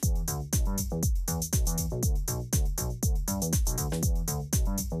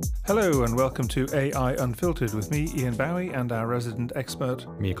Hello and welcome to AI Unfiltered with me, Ian Bowie, and our resident expert,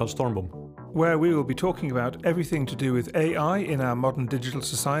 Mikael Stormbom, where we will be talking about everything to do with AI in our modern digital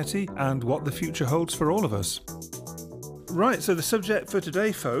society and what the future holds for all of us. Right, so the subject for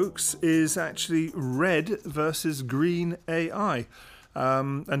today, folks, is actually red versus green AI.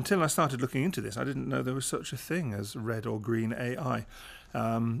 Until I started looking into this, I didn't know there was such a thing as red or green AI.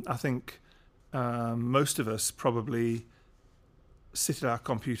 I think most of us probably sit at our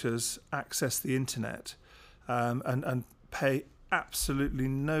computers, access the internet, and pay absolutely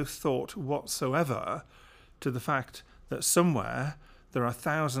no thought whatsoever to the fact that somewhere there are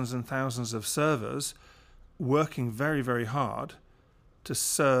thousands and thousands of servers working very, very hard to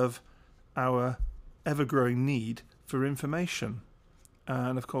serve our ever-growing need for information.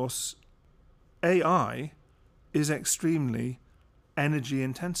 And of course, AI is extremely energy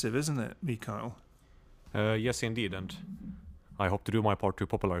intensive, isn't it, Mikael? Yes, indeed, and I hope to do my part to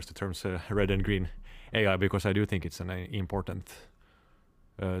popularize the terms red and green AI, because I do think it's an important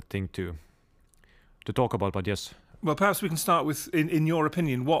thing to talk about. But yes. Well, perhaps we can start with, in your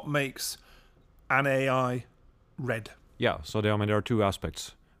opinion, what makes an AI red? Yeah, so there are two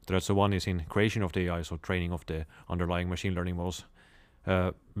aspects. So one is in creation of the AI, so training of the underlying machine learning models,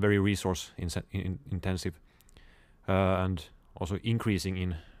 very resource intensive, and also increasing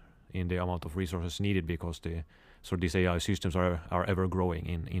in the amount of resources needed, because these AI systems are ever growing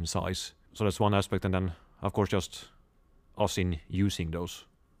in size. So that's one aspect, and then of course just us in using those.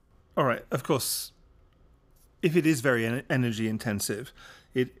 All right, of course, if it is very energy intensive,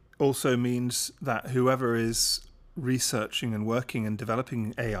 it also means that whoever is researching and working and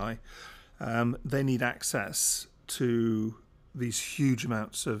developing AI, they need access to these huge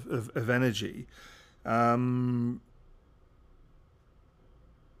amounts of energy.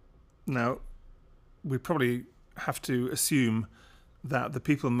 Now, we probably have to assume that the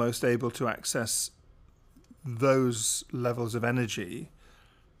people most able to access those levels of energy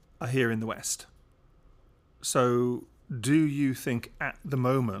are here in the West. So do you think at the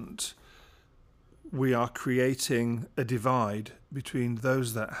moment we are creating a divide between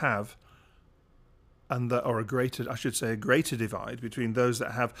those that have or a greater divide between those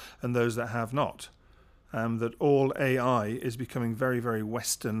that have and those that have not? That all AI is becoming very, very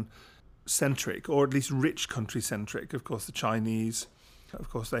Western centric, or at least rich country centric. Of course, the Chinese, of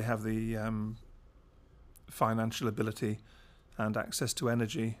course, they have the financial ability and access to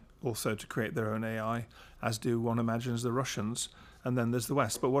energy also to create their own AI, as do, one imagines, the Russians. And then there's the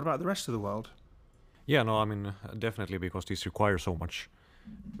West. But what about the rest of the world? Yeah, no, I mean, definitely, because this requires so much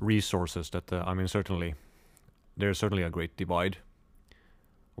resources that, certainly, there's certainly a great divide.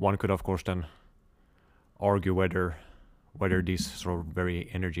 One could, of course, then argue whether these sort of very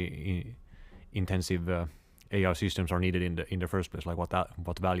energy intensive AI systems are needed in the first place. Like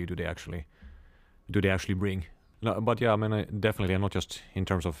what value do they actually bring? No, but yeah, I mean, definitely, and not just in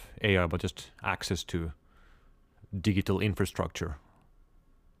terms of AI, but just access to digital infrastructure.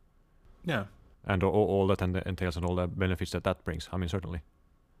 Yeah. And all that entails, and all the benefits that brings. I mean, certainly.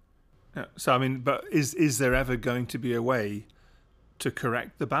 Yeah. So I mean, but is there ever going to be a way to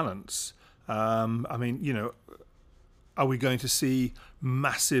correct the balance? I mean, are we going to see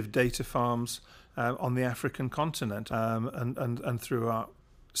massive data farms on the African continent and throughout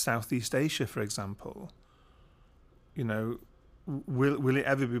Southeast Asia, for example? Will it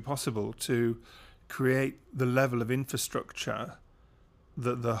ever be possible to create the level of infrastructure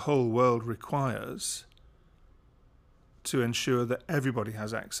that the whole world requires to ensure that everybody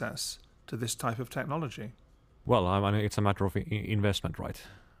has access to this type of technology? Well, I mean, it's a matter of investment, right?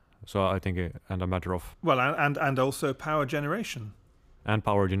 So I think, and a matter of... Well, and also power generation. And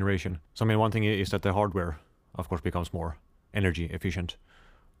power generation. So I mean, one thing is that the hardware, of course, becomes more energy efficient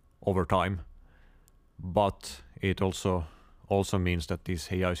over time. But it also means that these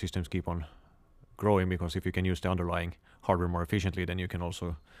AI systems keep on growing, because if you can use the underlying hardware more efficiently, then you can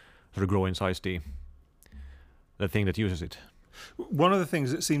also sort of grow in size the thing that uses it. One of the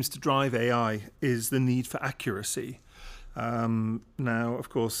things that seems to drive AI is the need for accuracy. Now, of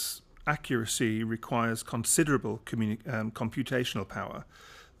course, accuracy requires considerable computational power.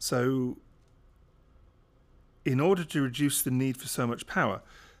 So in order to reduce the need for so much power,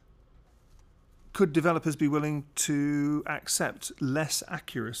 could developers be willing to accept less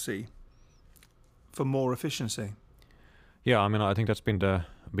accuracy for more efficiency? Yeah, I mean, I think that's been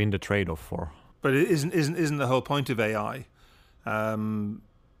the trade-off for. But it isn't the whole point of AI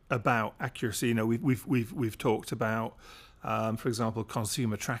about accuracy? We've talked about, for example,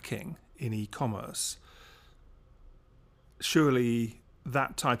 consumer tracking in e-commerce. Surely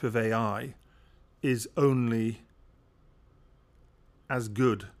that type of AI is only as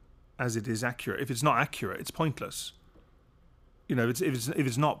good as it is accurate. If it's not accurate, it's pointless. You know, if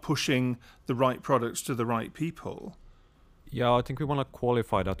it's not pushing the right products to the right people. Yeah, I think we want to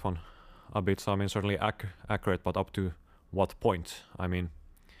qualify that one a bit. So I mean, certainly accurate, but up to what point? I mean,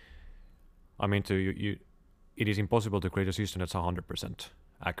 it is impossible to create a system that's 100%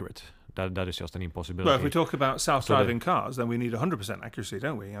 accurate. That is just an impossibility. Well, if we talk about self-driving cars, then we need 100% accuracy,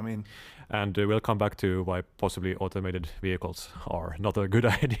 don't we? I mean, and we'll come back to why possibly automated vehicles are not a good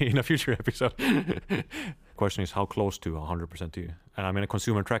idea in a future episode. Question is, how close to 100% do you? And I mean,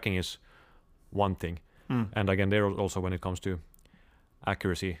 consumer tracking is one thing. And again, there also, when it comes to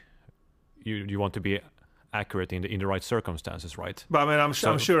accuracy, you want to be accurate in the right circumstances, right? But I mean, I'm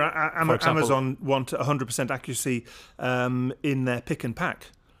sure Amazon want 100% accuracy in their pick and pack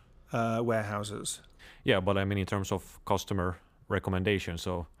warehouses. Yeah, but I mean, in terms of customer recommendation,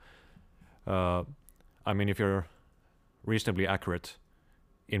 so I mean, if you're reasonably accurate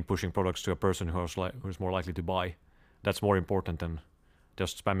in pushing products to a person who's more likely to buy, that's more important than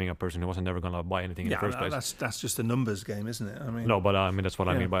just spamming a person who wasn't never going to buy anything in the first place. That's just a numbers game, isn't it? I mean, no, but I mean, that's what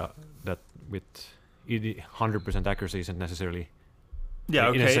I mean by that. With 100% accuracy isn't necessarily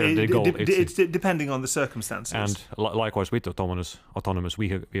the goal. It's depending on the circumstances. And likewise with autonomous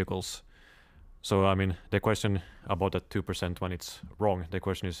vehicles. So I mean, the question about that 2% when it's wrong, the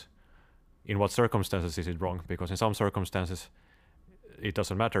question is, in what circumstances is it wrong? Because in some circumstances it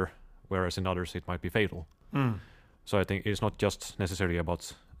doesn't matter, whereas in others it might be fatal. So I think it's not just necessarily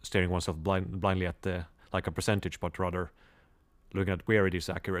about staring oneself blindly at like a percentage, but rather looking at where it is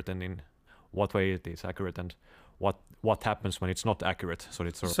accurate and in what way it is accurate and what happens when it's not accurate.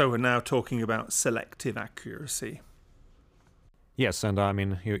 So we're now talking about selective accuracy. Yes, and I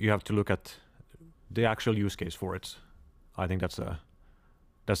mean you have to look at the actual use case for it. I think that's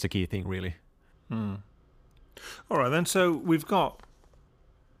the key thing, really. All right then. So we've got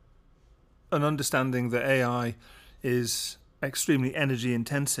an understanding that AI is extremely energy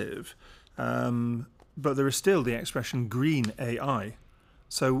intensive, but there is still the expression green AI.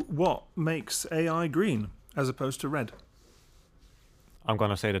 So what makes AI green as opposed to red? I'm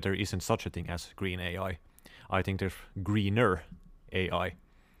going to say that there isn't such a thing as green AI. I think there's greener AI.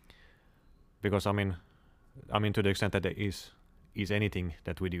 Because I mean to the extent that there is anything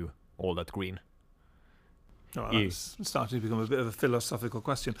that we do all that green. Oh, that's starting to become a bit of a philosophical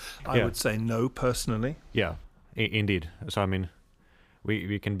question. I would say no, personally. Yeah, indeed. So I mean,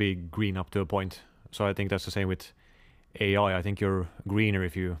 we can be green up to a point. So I think that's the same with AI. I think you're greener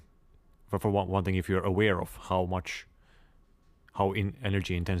if you, for one thing, if you're aware of how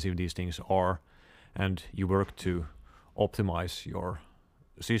energy intensive these things are, and you work to optimize your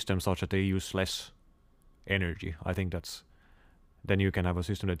system such that they use less energy. I think then you can have a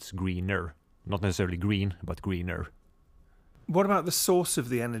system that's greener. Not necessarily green, but greener. What about the source of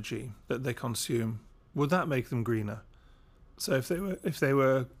the energy that they consume? Would that make them greener? So if they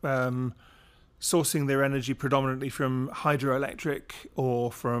were sourcing their energy predominantly from hydroelectric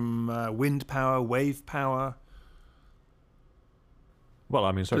or from wind power, wave power, well,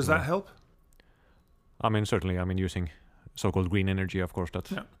 I mean, certainly. Does that help? I mean, certainly. I mean, using so-called green energy, of course,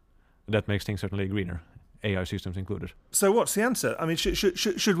 that makes things certainly greener. AI systems included. So what's the answer? I mean,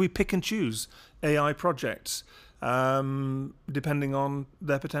 should we pick and choose AI projects depending on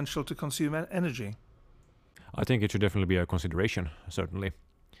their potential to consume energy? I think it should definitely be a consideration, certainly.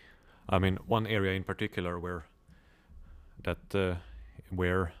 I mean, one area in particular where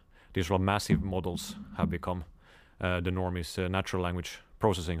these sort of massive models have become the norm is natural language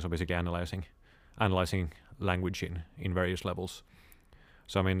processing, so basically analyzing language in various levels.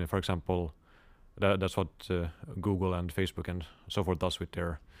 So I mean, for example, that's what Google and Facebook and so forth does with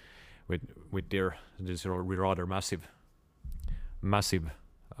their these rather massive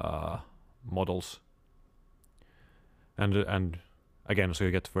models, and again, so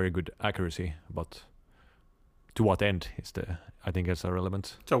you get very good accuracy, but to what end is I think it's a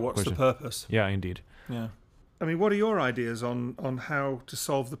relevant. So what's question. The purpose? Yeah, indeed. Yeah, I mean, what are your ideas on how to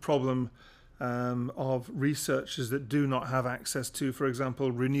solve the problem of researchers that do not have access to, for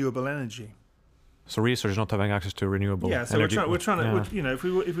example, renewable energy? So researchers not having access to renewable energy. Yeah, so we're trying to, you know, if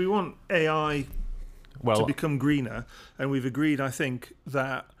we want AI to become greener, and we've agreed, I think,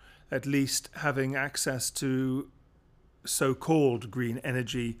 that at least having access to so-called green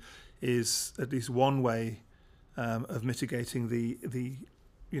energy is at least one way of mitigating the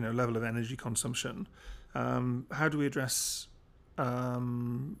level of energy consumption. How do we address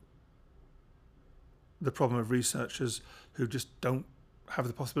the problem of researchers who just don't have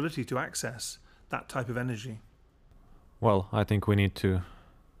the possibility to access that type of energy? Well, I think we need to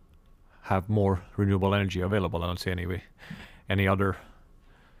have more renewable energy available. I don't see any other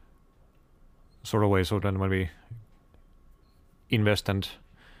sort of way. So then when we invest and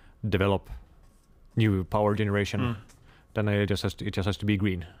develop new power generation, then it just has to be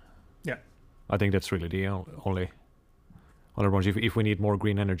green. Yeah. I think that's really the only approach. If we need more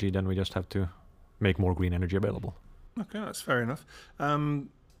green energy, then we just have to make more green energy available. Okay, that's fair enough. And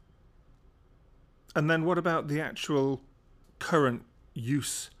then what about the actual current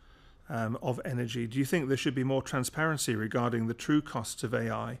use of energy? Do you think there should be more transparency regarding the true costs of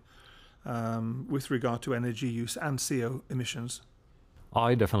AI with regard to energy use and CO emissions?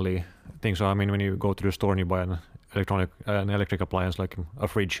 I definitely think so. I mean, when you go to the store and you buy an electric appliance like a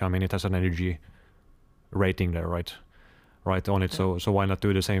fridge, I mean, it has an energy rating there, right on it. Yeah. So why not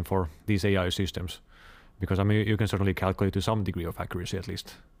do the same for these AI systems? Because I mean, you can certainly calculate to some degree of accuracy at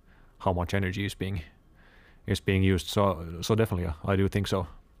least how much energy is being used. So definitely, I do think so.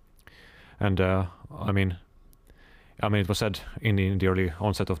 And I mean, it was said in the early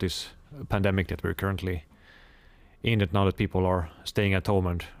onset of this pandemic that we're currently in, that now that people are staying at home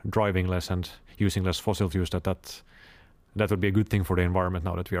and driving less and using less fossil fuels, that would be a good thing for the environment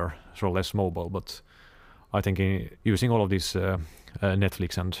now that we are sort of less mobile. But I think using all of these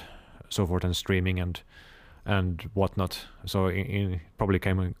Netflix and so forth and streaming and whatnot, so probably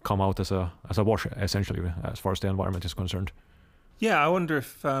come out as a wash essentially as far as the environment is concerned. Yeah, I wonder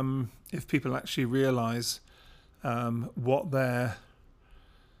if people actually realise what their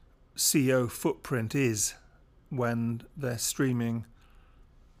CO footprint is when they're streaming,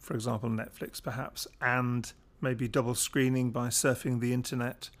 for example, Netflix perhaps, and maybe double screening by surfing the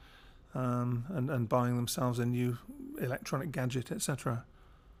internet and buying themselves a new electronic gadget, etc.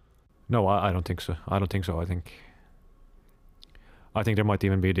 No, I don't think so. I think there might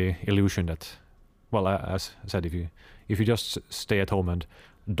even be the illusion that, well, as I said, if you just stay at home and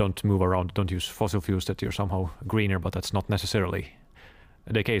don't move around, don't use fossil fuels, that you're somehow greener, but that's not necessarily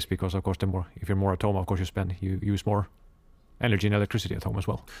the case, because of course if you're more at home, of course you use more energy and electricity at home as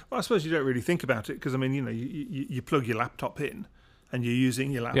well. Well, I suppose you don't really think about it because I mean, you know, you plug your laptop in and you're using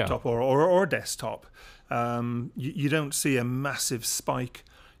your laptop or a desktop. You don't see a massive spike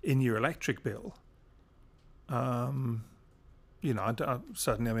in your electric bill. You know,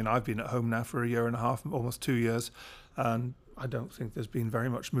 certainly, I mean, I've been at home now for a year and a half, almost 2 years, and I don't think there's been very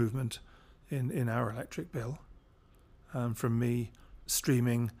much movement in our electric bill from me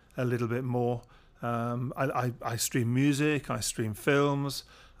streaming a little bit more. I stream music, I stream films,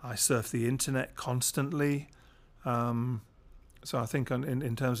 I surf the internet constantly. So I think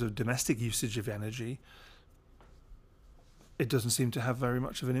in terms of domestic usage of energy, it doesn't seem to have very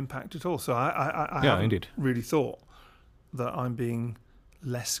much of an impact at all. So I haven't indeed really thought that I'm being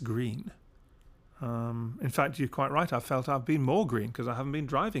less green. In fact, you're quite right. I felt I've been more green because I haven't been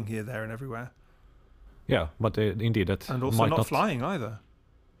driving here, there, and everywhere. Yeah, but indeed that and also not flying either.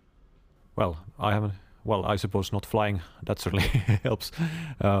 Well, I haven't. Well, I suppose not flying, that certainly helps.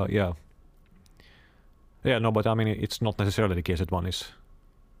 Yeah. No, but I mean, it's not necessarily the case that one is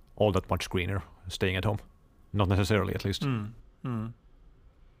all that much greener staying at home. Not necessarily, at least.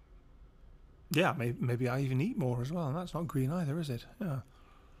 Yeah, maybe I even eat more as well, and that's not green either, is it? Yeah.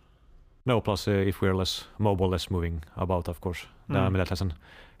 No, plus if we're less mobile, less moving about, of course, I mean, that has a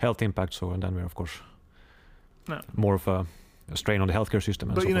health impact. So, and then we're, of course, more of a strain on the healthcare system.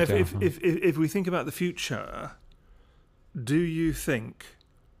 And but so you know, forth, if we think about the future, do you think,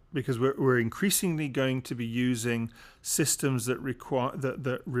 because we're increasingly going to be using systems that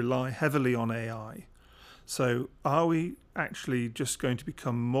rely heavily on AI, so are we actually just going to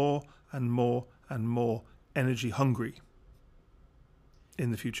become more and more and more energy hungry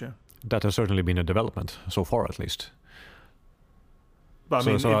in the future? That has certainly been a development so far, at least. But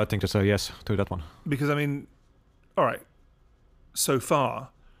I mean, I think that's a yes to that one. Because I mean, all right, so far,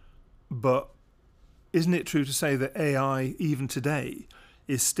 but isn't it true to say that AI, even today,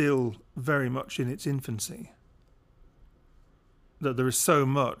 is still very much in its infancy? That there is so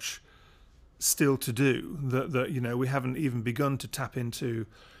much still to do that you know, we haven't even begun to tap into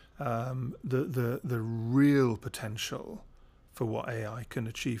the real potential for what AI can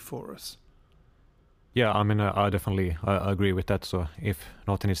achieve for us. Yeah, I mean, I definitely agree with that. So if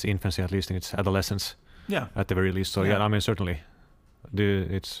not in its infancy, at least in its adolescence. Yeah. At the very least. So yeah, I mean, certainly,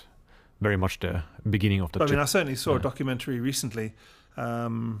 it's very much the beginning of the. I mean, I certainly saw a documentary recently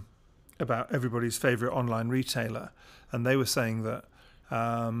about everybody's favorite online retailer, and they were saying that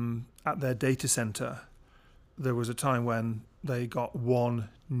at their data center, there was a time when they got one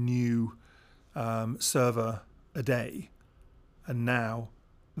new server a day, and now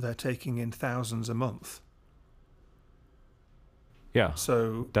they're taking in thousands a month. Yeah,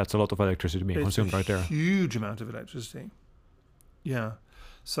 so that's a lot of electricity being consumed right there. Huge amount of electricity. Yeah,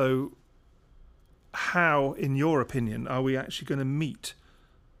 so how, in your opinion, are we actually going to meet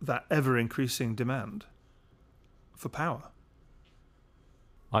that ever-increasing demand for power?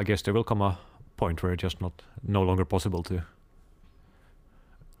 I guess there will come a point where it's just no longer possible to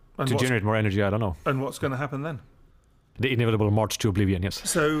generate more energy. I don't know. And what's going to happen then? The inevitable march to oblivion, yes.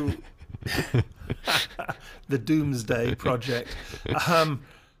 So, the doomsday project.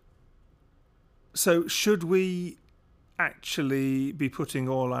 So, should we actually be putting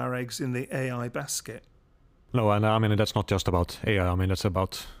all our eggs in the AI basket? No, and I mean that's not just about AI. I mean that's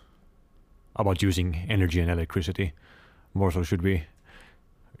about using energy and electricity. More so, should we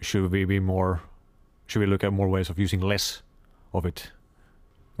look at more ways of using less of it?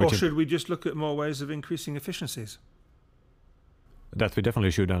 Or should we just look at more ways of increasing efficiencies? That we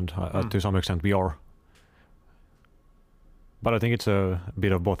definitely should, and to some extent we are. But I think it's a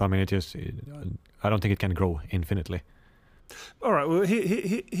bit of both. I mean, I don't think it can grow infinitely. All right, well,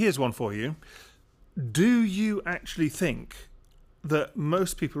 here's one for you. Do you actually think that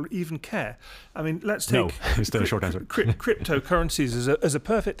most people even care? I mean, let's take... No, it's still a short answer. Cryptocurrencies as a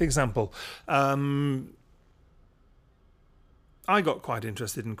perfect example. I got quite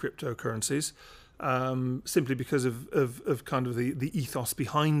interested in cryptocurrencies simply because of kind of the ethos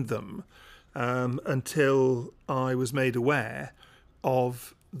behind them until I was made aware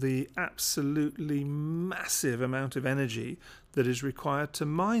of the absolutely massive amount of energy that is required to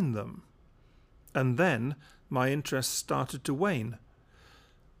mine them. And then my interest started to wane.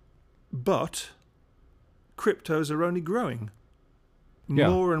 But cryptos are only growing. Yeah.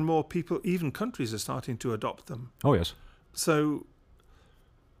 More and more people, even countries, are starting to adopt them. Oh, yes. So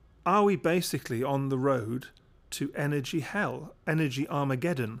are we basically on the road to energy hell, energy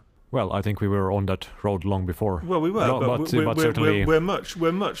Armageddon? Well, I think we were on that road long before. Well, we were, but certainly we're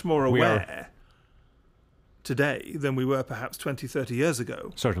much more aware today than we were perhaps 20, 30 years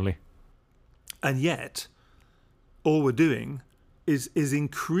ago. Certainly. And yet, all we're doing is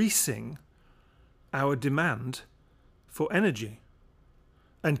increasing our demand for energy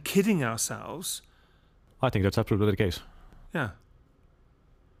and kidding ourselves. I think that's absolutely the case. Yeah.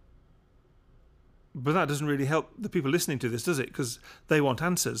 But that doesn't really help the people listening to this, does it? Because they want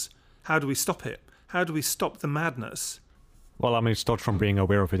answers. How do we stop it? How do we stop the madness? Well, I mean, it starts from being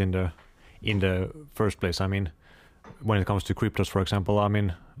aware of it in the first place. I mean, when it comes to cryptos, for example, I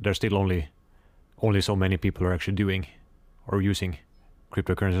mean, there's still only so many people are actually doing or using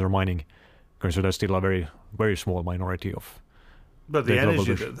cryptocurrencies or mining. So there's still a very, very small minority of. But the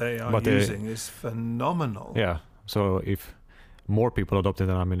energy that they are using is phenomenal. Yeah. So if more people adopt it,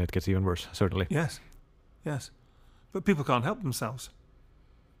 then I mean, it gets even worse, certainly. Yes. But people can't help themselves.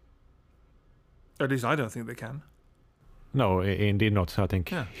 At least I don't think they can. No, indeed not. I think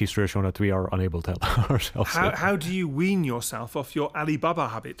history has shown that we are unable to help ourselves. How do you wean yourself off your Alibaba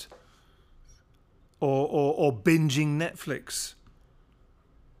habit? Or binging Netflix?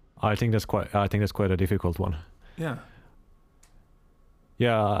 I think that's quite a difficult one. Yeah.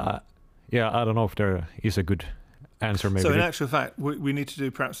 Yeah, I don't know if there is a good answer, maybe. So in actual fact, we need to do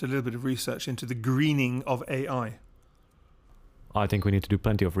perhaps a little bit of research into the greening of AI. I think we need to do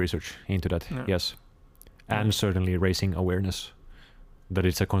plenty of research into that, yes. And certainly raising awareness that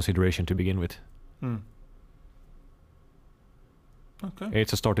it's a consideration to begin with. Okay.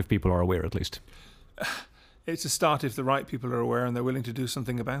 It's a start if people are aware, at least. It's a start if the right people are aware and they're willing to do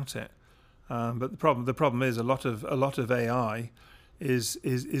something about it. But the problem is a lot of AI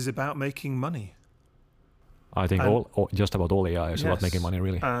is about making money. I think just about all AI is about making money,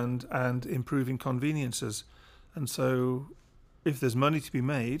 really. And improving conveniences. And so if there's money to be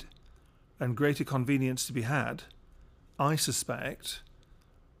made and greater convenience to be had, I suspect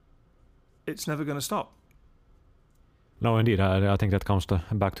it's never going to stop. No, indeed. I think that comes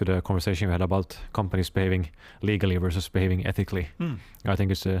back to the conversation we had about companies behaving legally versus behaving ethically. I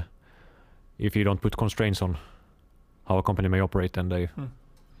think it's if you don't put constraints on how a company may operate, then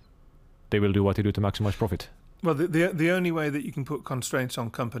they will do what they do to maximize profit. Well, the only way that you can put constraints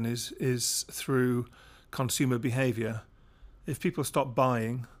on companies is through consumer behavior. If people stop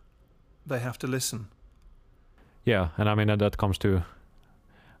buying, they have to listen. Yeah, and I mean that comes to,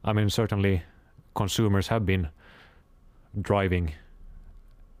 I mean certainly consumers have been driving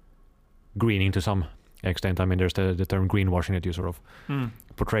greening to some extent. I mean there's the term greenwashing, that you sort of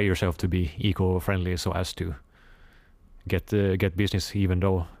portray yourself to be eco-friendly so as to get business, even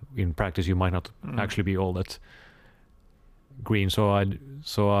though in practice you might not actually be all that green.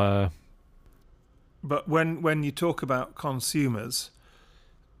 But when you talk about consumers,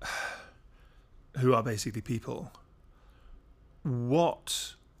 who are basically people,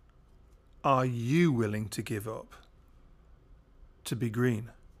 what are you willing to give up to be green?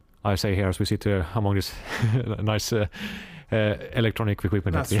 I say here as we sit among this nice electronic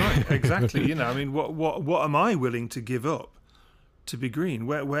equipment. That's right, exactly. You know, I mean, what am I willing to give up to be green?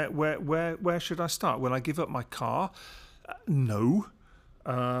 Where should I start? Will I give up my car? No.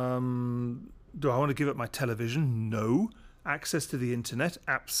 Do I want to give up my television? No. Access to the internet?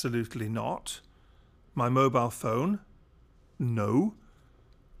 Absolutely not. My mobile phone? No.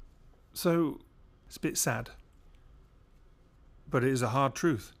 So it's a bit sad, but it is a hard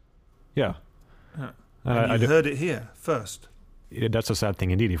truth. Yeah. And you heard it here first. Yeah, that's a sad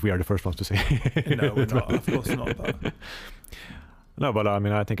thing indeed if we are the first ones to say. No, we're not. Of course not. But. No, but I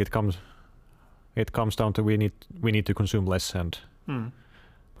mean, I think it comes down to we need to consume less, and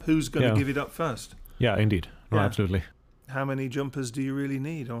who's going to give it up first? Yeah, indeed. No, Yeah. absolutely. How many jumpers do you really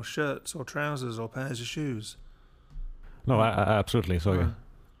need, or shirts, or trousers, or pairs of shoes? No, absolutely. So yeah.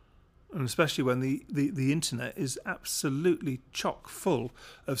 And especially when the internet is absolutely chock full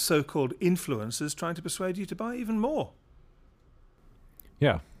of so-called influencers trying to persuade you to buy even more.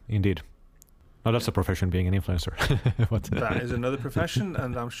 Yeah, indeed. Now that's a profession, being an influencer. That is another profession,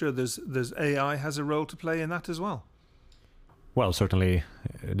 and I'm sure there's AI has a role to play in that as well. Well, certainly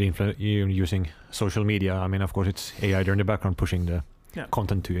using social media. I mean, of course, it's AI there in the background pushing the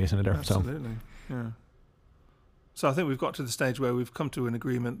content to you, isn't it? There? Absolutely, yeah. So I think we've got to the stage where we've come to an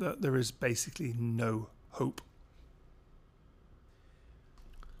agreement that there is basically no hope.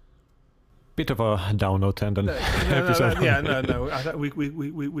 Bit of a down note and episode. No.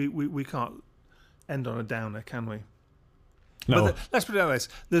 We can't end on a downer, can we? No. But let's put it like this.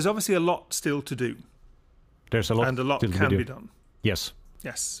 There's obviously a lot still to do. There's a lot, and a lot can be done. Yes.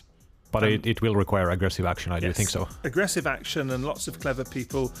 Yes. But it will require aggressive action. I do think so. Aggressive action and lots of clever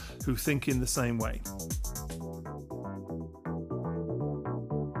people who think in the same way.